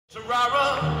Tarara,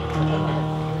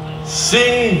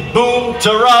 sing boom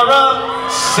tarara,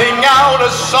 sing out a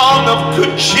song of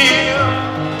good cheer.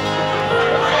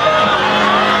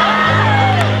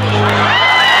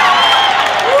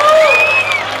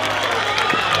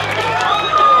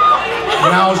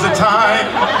 Now's the time.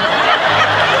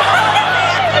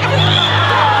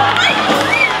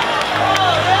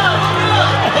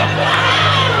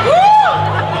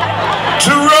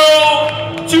 To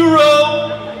roll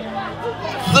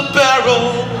the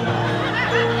barrel.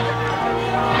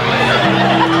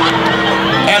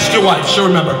 Ask your wife, she'll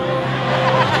remember.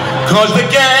 Cause the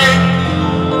gang,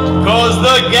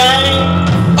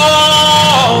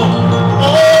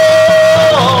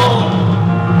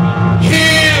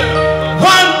 here,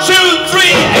 1, 2,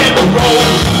 3, and roll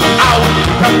out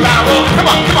the barrel.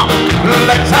 Come on,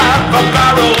 let's have a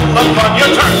barrel upon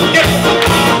your turn. Yes,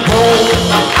 roll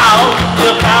out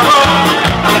the barrel.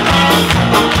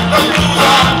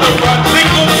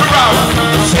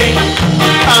 Sing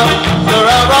out the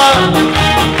rubber,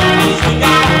 sing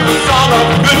out a song of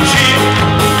good cheer.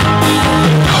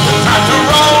 Now it's time to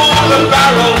roll the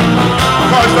barrel,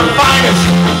 cause the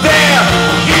finest